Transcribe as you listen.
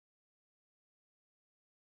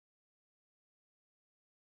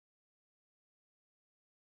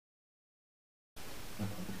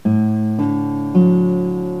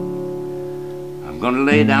gonna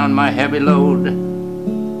lay down my heavy load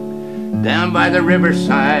down by the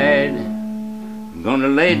riverside. I'm gonna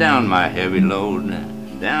lay down my heavy load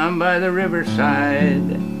down by the riverside.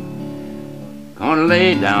 Gonna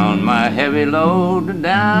lay down my heavy load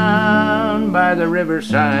down by the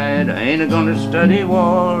riverside. I ain't gonna study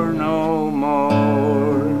war no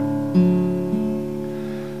more.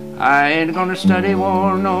 I ain't gonna study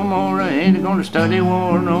war no more. I ain't gonna study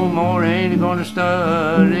war no more. I ain't gonna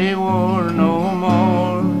study war no more.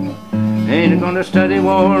 Ain't gonna study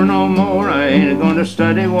war no more. I ain't gonna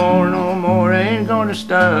study war no more. I ain't gonna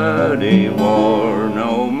study war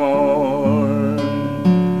no more.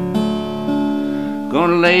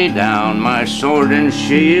 Gonna lay down my sword and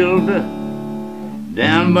shield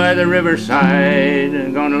down by the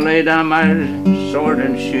riverside. Gonna lay down my sword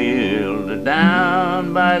and shield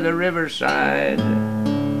down by the riverside.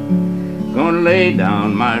 Gonna lay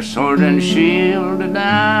down my sword and shield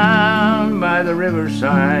down by the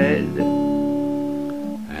riverside.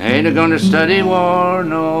 Ain't gonna study war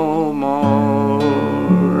no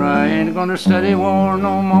more. I ain't gonna study war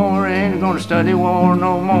no more. Ain't gonna study war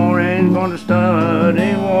no more. Ain't gonna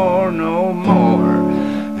study war no more.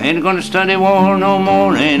 Ain't gonna study war no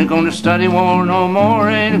more. Ain't gonna study war no more.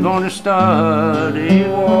 Ain't gonna study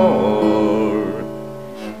war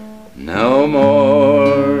no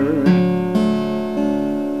more.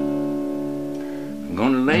 I'm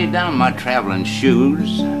gonna lay down my traveling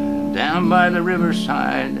shoes down by the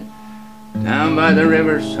riverside. Down by the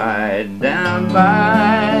riverside. Down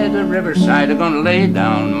by the riverside. I'm gonna lay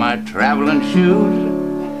down my traveling shoes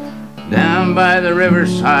down by the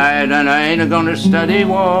riverside. And I ain't gonna study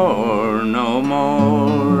war no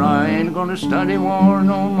more. I ain't gonna study war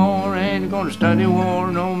no more. Ain't gonna study war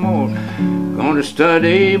no more. Gonna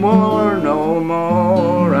study war no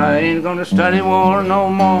more. I ain't gonna study war no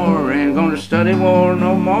more. Ain't gonna study war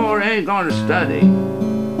no more. Ain't gonna study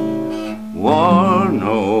war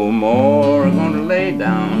no more. I'm gonna lay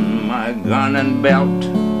down my gun and belt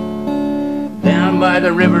down by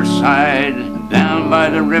the riverside. Down by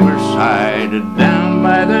the riverside. Down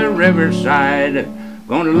by the riverside.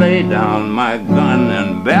 Gonna lay down my gun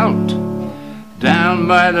and belt down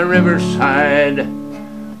by the riverside.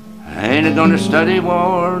 I ain't gonna study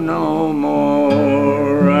war no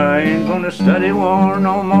more. I ain't gonna study war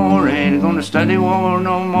no more. Ain't gonna study war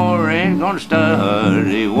no more. Ain't gonna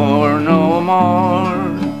study war no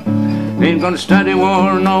more. Ain't gonna study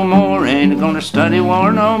war no more. Ain't gonna study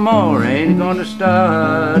war no more. Ain't gonna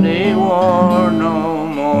study war no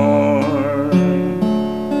more.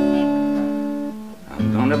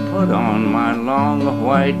 I'm gonna put on my long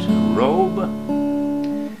white robe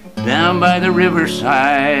down by the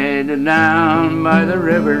riverside. Down by the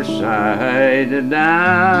riverside.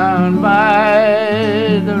 Down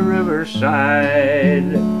by the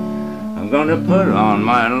riverside. I'm gonna put on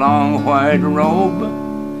my long white robe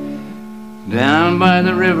down by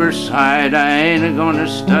the riverside. I ain't gonna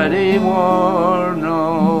study war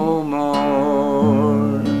no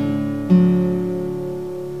more.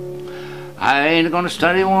 I ain't gonna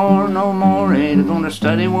study war no more. Ain't gonna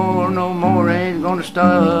study war no more. Ain't gonna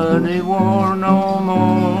study war no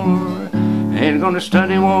more. Ain't gonna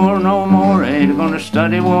study war no more. Ain't gonna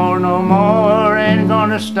study war no more. Ain't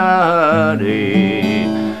gonna study.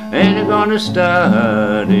 Ain't gonna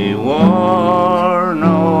study war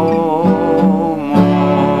no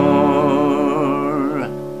more.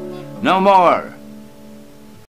 No more.